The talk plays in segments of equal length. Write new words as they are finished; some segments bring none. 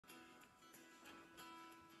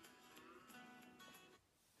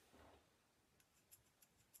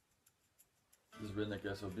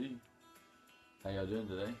Redneck SOB. How y'all doing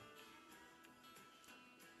today?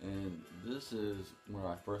 And this is when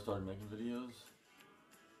I first started making videos.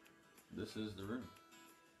 This is the room.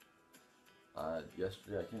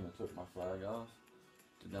 Yesterday I came and took my flag off,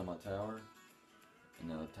 took down my tower, and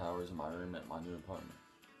now the tower is in my room at my new apartment.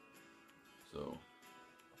 So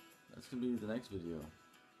that's gonna be the next video,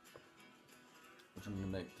 which I'm gonna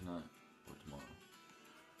make tonight or tomorrow.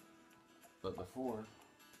 But before,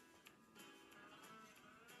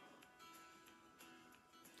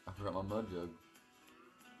 I forgot my mud jug.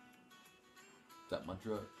 It's at my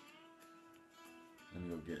truck. Let me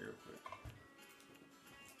go get it real quick.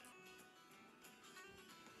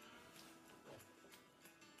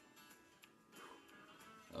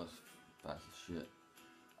 That was fast as shit.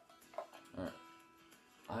 Alright.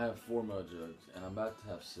 I have 4 mud jugs, and I'm about to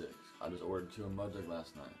have 6. I just ordered 2 mud jug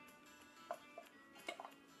last night.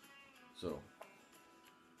 So,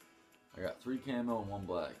 I got 3 camo and 1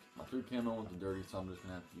 black. My 3 camo ones are dirty, so I'm just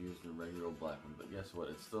gonna have to use the regular old black one. But guess what?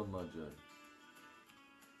 It's still a mud jug.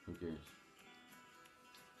 Who cares?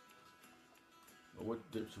 But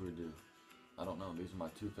what dip should we do? I don't know. These are my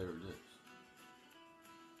 2 favorite dips.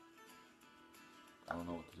 I don't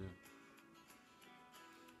know what to do.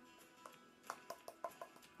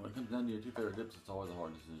 When it comes down to your 2 favorite dips, it's always a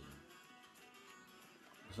hard decision.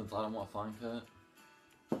 Since I don't want fine cut,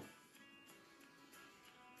 that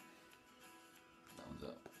one's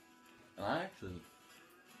up. And I actually,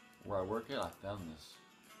 where I work at, I found this.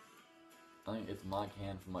 I think it's my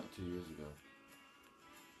can from like 2 years ago.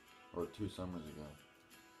 Or 2 summers ago.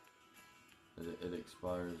 It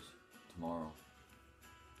expires tomorrow.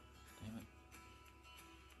 Damn it.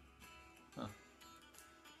 Huh.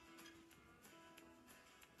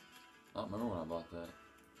 I don't remember when I bought that. I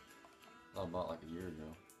thought I bought it like a year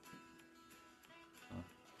ago. Huh.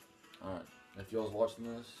 Alright. If y'all's watching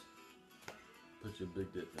this, put your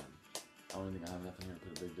big dip in. I don't think I have enough in here to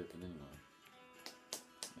put a big dip in anyway.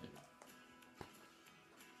 Maybe.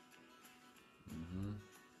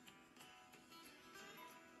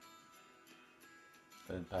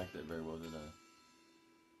 I didn't pack that very well, did I?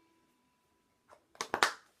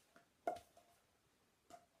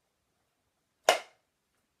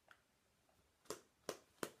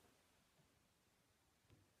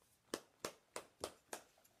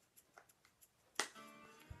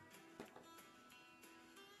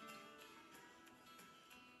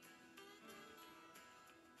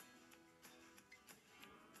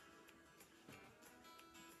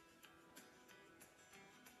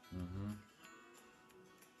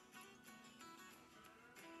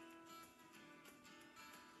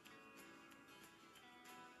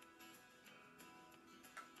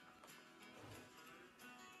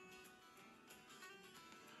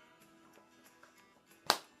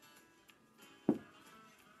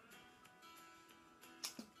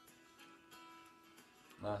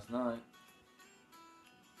 Last night,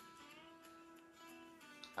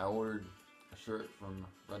 I ordered a shirt from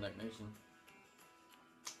Redneck Nation.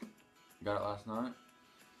 Got it last night,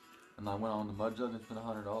 and I went on the mud jug and spent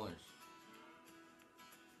 $100.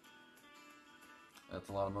 That's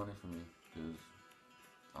a lot of money for me, because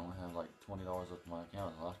I only have like $20 left in my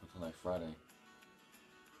account. It lasts me until next Friday,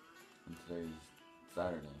 and today's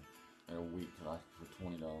Saturday. In a week to last me for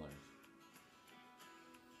 $20.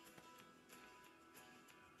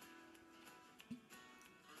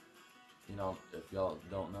 You know, if y'all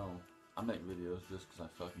don't know, I make videos just because I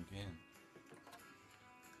fucking can.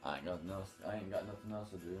 I ain't got nothing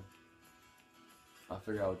else to do. I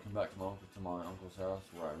figured I would come back to my uncle's house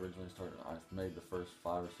where I originally started. I made the first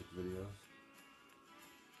 5 or 6 videos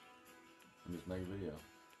and just make a video.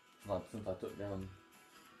 Since I took down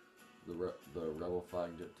the Rebel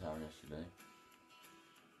Flag dip tower yesterday,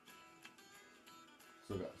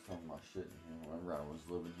 still got some of my shit in here. Remember, I was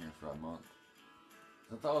living here for a month.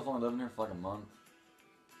 Since I was only living here for like a month,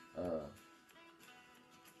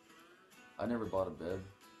 I never bought a bed.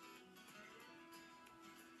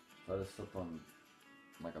 So I just slept on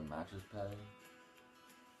like a mattress pad.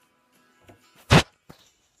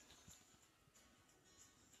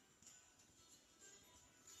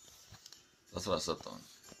 That's what I slept on.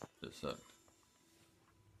 It sucked.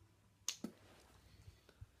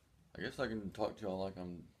 I guess I can talk to y'all like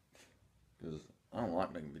because I don't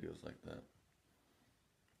like making videos like that.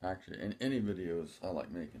 Actually, in any videos I like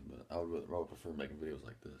making, but I would rather prefer making videos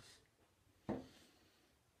like this.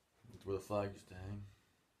 It's where the flag used to hang.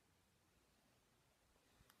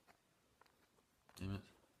 Damn it.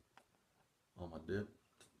 All my dip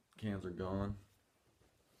cans are gone.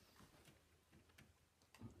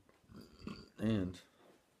 And,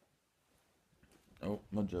 oh,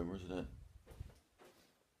 my jug, where's it at?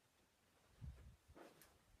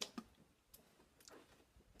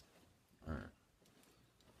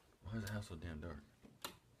 Why is the house so damn dark?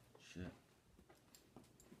 Shit.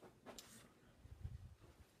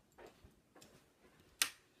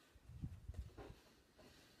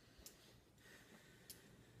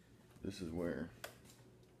 This is where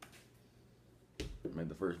I made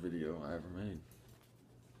the first video I ever made.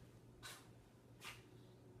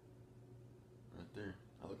 Right there.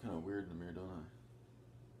 I look kind of weird in the mirror, don't I?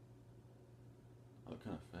 I look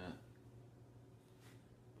kind of fat.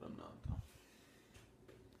 But I'm not, though.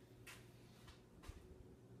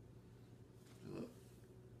 Look.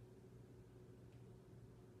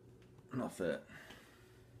 I'm not fat.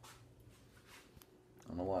 I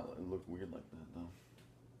don't know why it looked weird like that, though.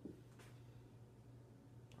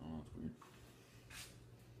 I don't know, it's weird.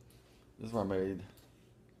 This is what I made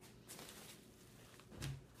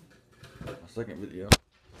my second video.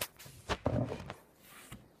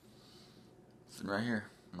 Sitting right here.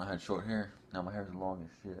 I had short hair. Now my hair's long as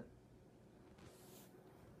shit.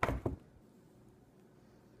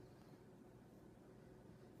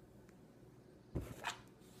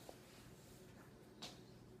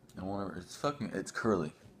 And whenever it's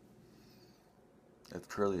curly. It's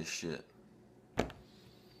curly as shit.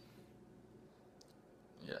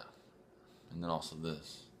 Yeah. And then also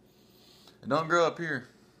this. It don't grow up here.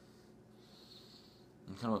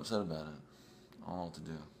 I'm kind of upset about it. I don't know what to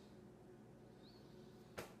do.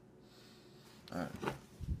 Alright.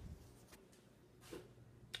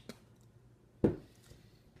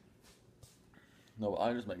 No,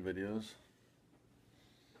 I just make videos.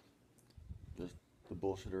 Just to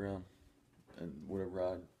bullshit around. And whenever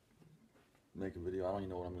I make a video, I don't even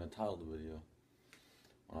know what I'm going to title the video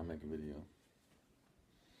when I make a video.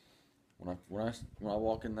 When I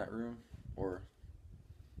walk in that room, or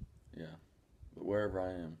yeah, but wherever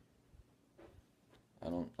I am,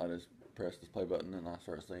 I just press this play button and I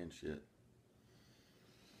start saying shit.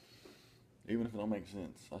 Even if it don't make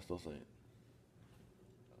sense, I still say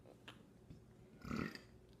it.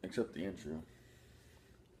 Except the intro.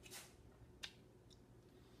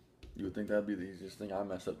 You would think that'd be the easiest thing. I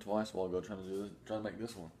messed up twice while ago trying to make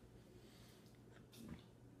this one.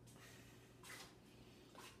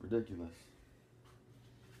 Ridiculous.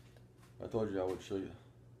 I told you I would show you.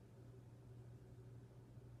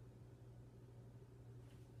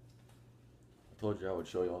 I told you I would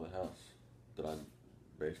show you all the house that I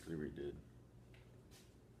basically redid.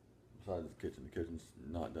 Besides the kitchen's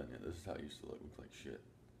not done yet. This is how it used to look. Looks like shit.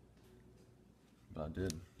 But I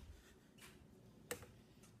did.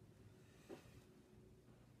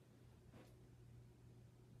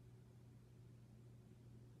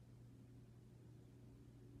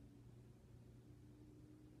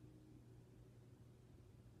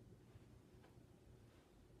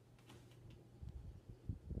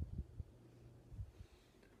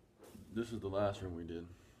 This is the last room we did.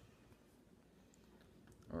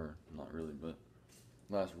 Or, not really, but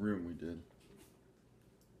last room we did.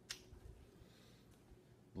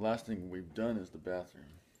 The last thing we've done is the bathroom.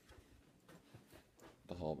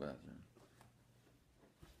 The hall bathroom.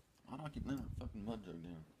 Why do I keep letting that fucking mud jug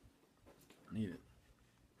down? I need it.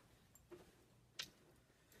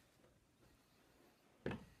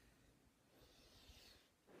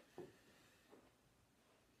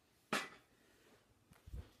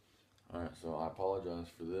 Alright, so I apologize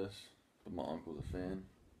for this, but my uncle's a fan.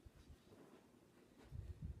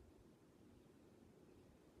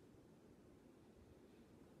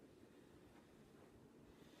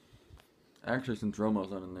 Actually, since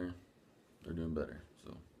Romo's not in there, they're doing better.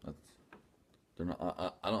 So they're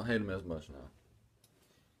not. I don't hate them as much now.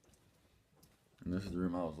 And this is the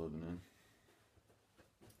room I was living in.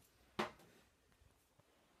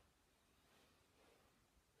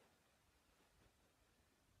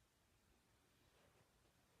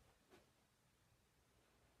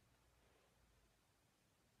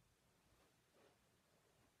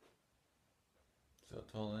 See how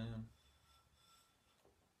tall I am?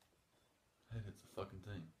 Hey, it's a fucking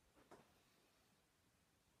thing.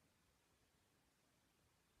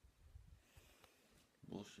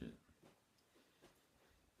 Bullshit.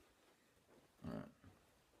 Alright.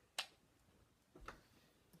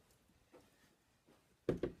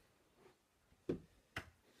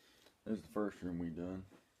 This is the first room we done.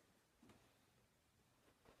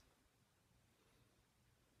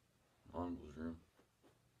 Uncle's room.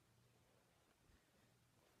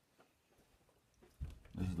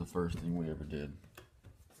 This is the first thing we ever did.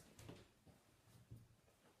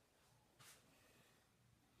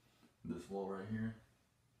 This wall right here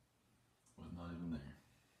was not even there.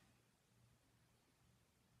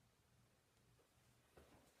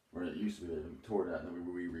 Or it used to be there. We tore it out and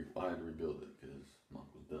then I had to rebuild it because Mom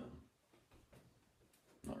was done.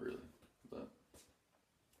 Not really, but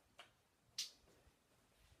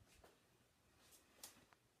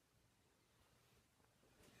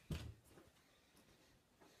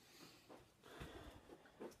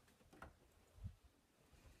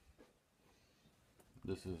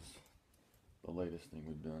This is the latest thing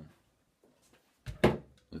we've done.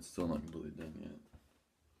 It's still not completely done yet.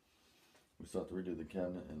 We still have to redo the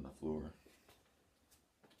cabinet and the floor.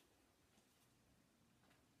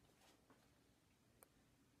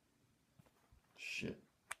 Shit.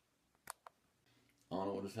 I don't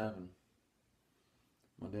know what just happened.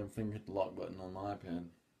 My damn finger hit the lock button on my iPad.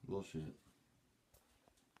 Bullshit.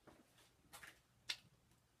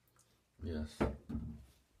 Yes.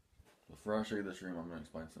 Before I show you this room, I'm going to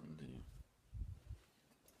explain something to you.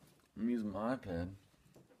 I'm using my iPad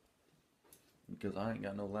because I ain't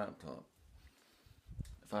got no laptop.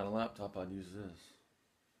 If I had a laptop, I'd use this.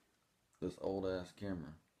 This old ass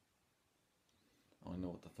camera. I don't know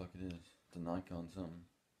what the fuck it is. It's a Nikon something.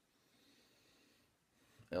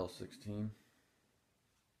 L16.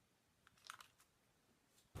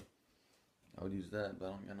 I would use that, but I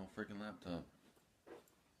don't got no freaking laptop.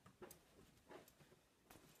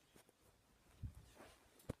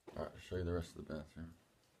 Alright, I'll show you the rest of the bathroom.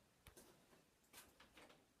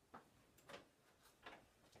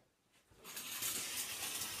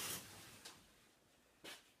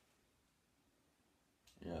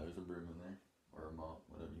 Yeah, there's a broom in there. Or a mop,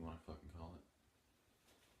 whatever you want to fucking call it.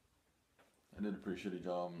 I did a pretty shitty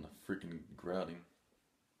job on the freaking grouting.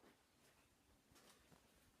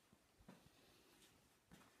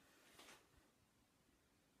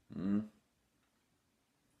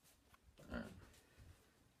 Alright.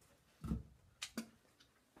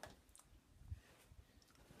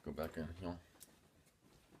 Go back in here.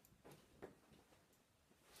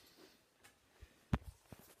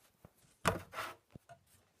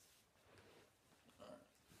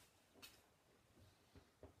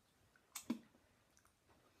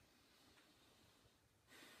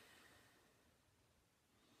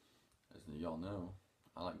 As y'all know,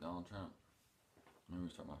 I like Donald Trump. Let me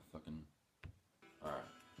restart my fucking... Alright.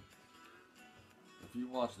 If you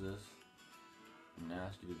watch this, I'm going to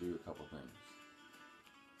ask you to do a couple things.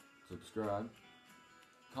 Subscribe.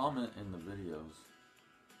 Comment in the videos.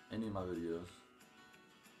 Any of my videos.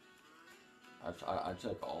 I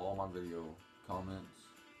check all my video comments.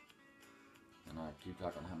 And I keep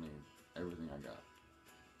track on how many, everything I got.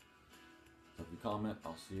 So if you comment,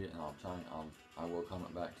 I'll see it and I'll try and I will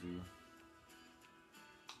comment back to you.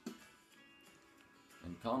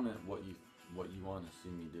 And comment what you want to see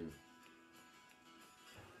me do,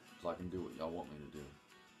 so I can do what y'all want me to do.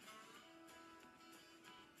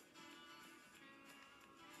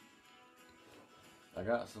 I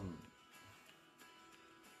got some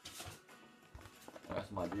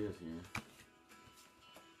ideas here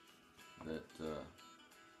that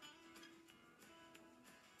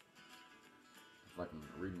if I can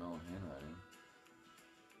read my own handwriting.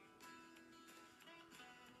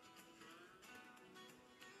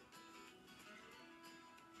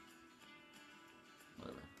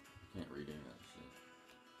 Can't read any of that shit.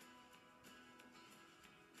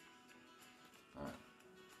 Alright.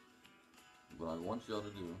 What I want y'all to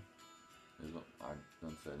do is, I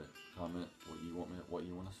done said it, comment what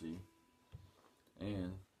you want to see.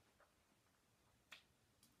 And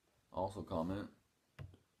also comment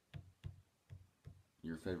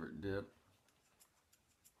your favorite dip.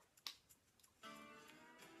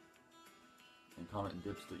 And comment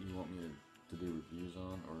dips that you want me to do reviews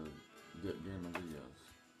on, or dip during my videos.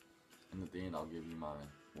 And at the end, I'll give you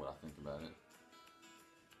what I think about it.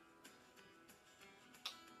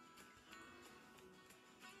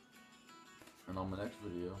 And on my next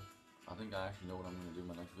video, I think I actually know what I'm going to do in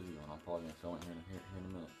my next video, and I'm probably going to film it here in a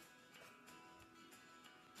minute.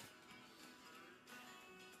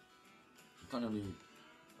 It's not going to be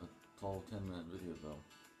a 12, 10-minute video though.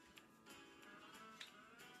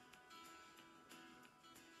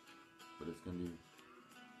 But it's going to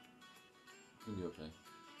be okay.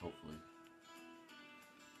 Hopefully.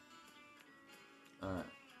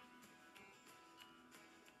 Alright.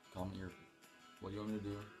 Comment what you want me to do,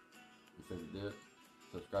 your favorite dip,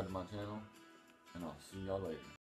 subscribe to my channel, and I'll see y'all later.